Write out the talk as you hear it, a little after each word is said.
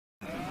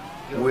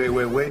We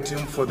were waiting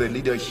for the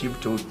leadership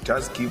to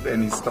just give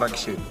an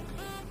instruction,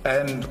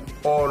 and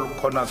all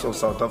corners of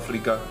South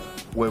Africa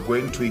were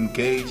going to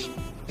engage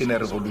in a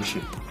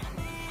revolution.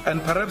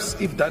 And perhaps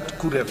if that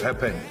could have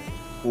happened,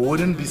 we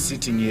wouldn't be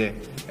sitting here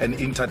and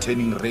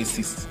entertaining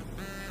racists.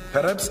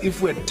 Perhaps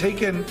if we had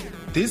taken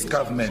this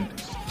government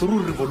through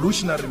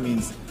revolutionary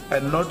means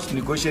and not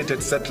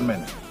negotiated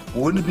settlement,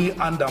 we wouldn't be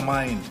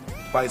undermined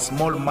by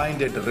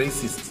small-minded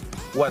racists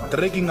who are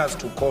dragging us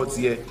to courts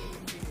here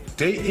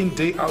day in,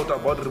 day out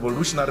about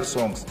revolutionary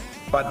songs,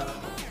 but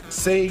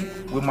saying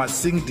we must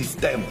sing this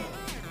stem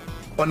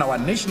on our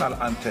national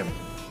anthem,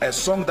 a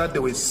song that they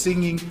were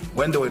singing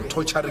when they were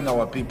torturing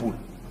our people,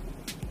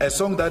 a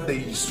song that they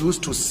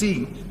used to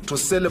sing to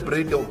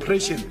celebrate the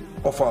oppression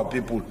of our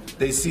people.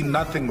 They see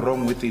nothing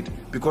wrong with it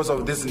because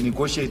of this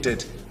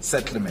negotiated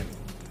settlement.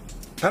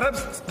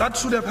 Perhaps that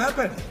should have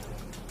happened.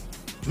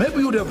 Maybe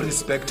you would have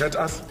respected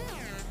us.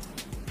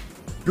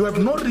 You have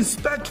no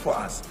respect for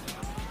us.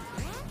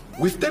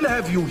 We still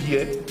have you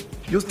here.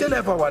 You still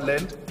have our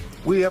land.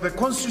 We have a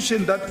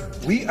constitution that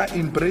we are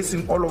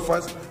embracing, all of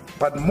us,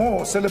 but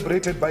more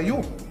celebrated by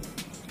you.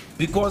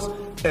 Because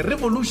a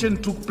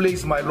revolution took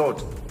place, my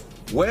Lord,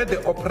 where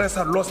the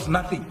oppressor lost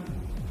nothing.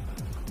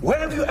 Where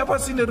have you ever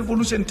seen a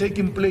revolution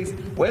taking place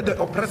where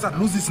the oppressor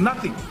loses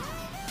nothing?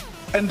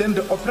 And then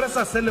the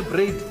oppressor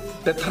celebrates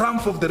the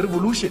triumph of the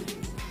revolution.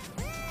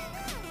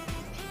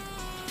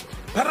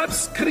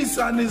 Perhaps Chris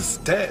Ani's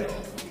death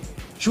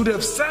should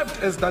have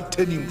served as that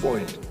turning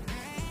point.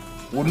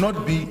 Would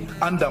not be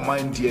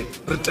undermined here.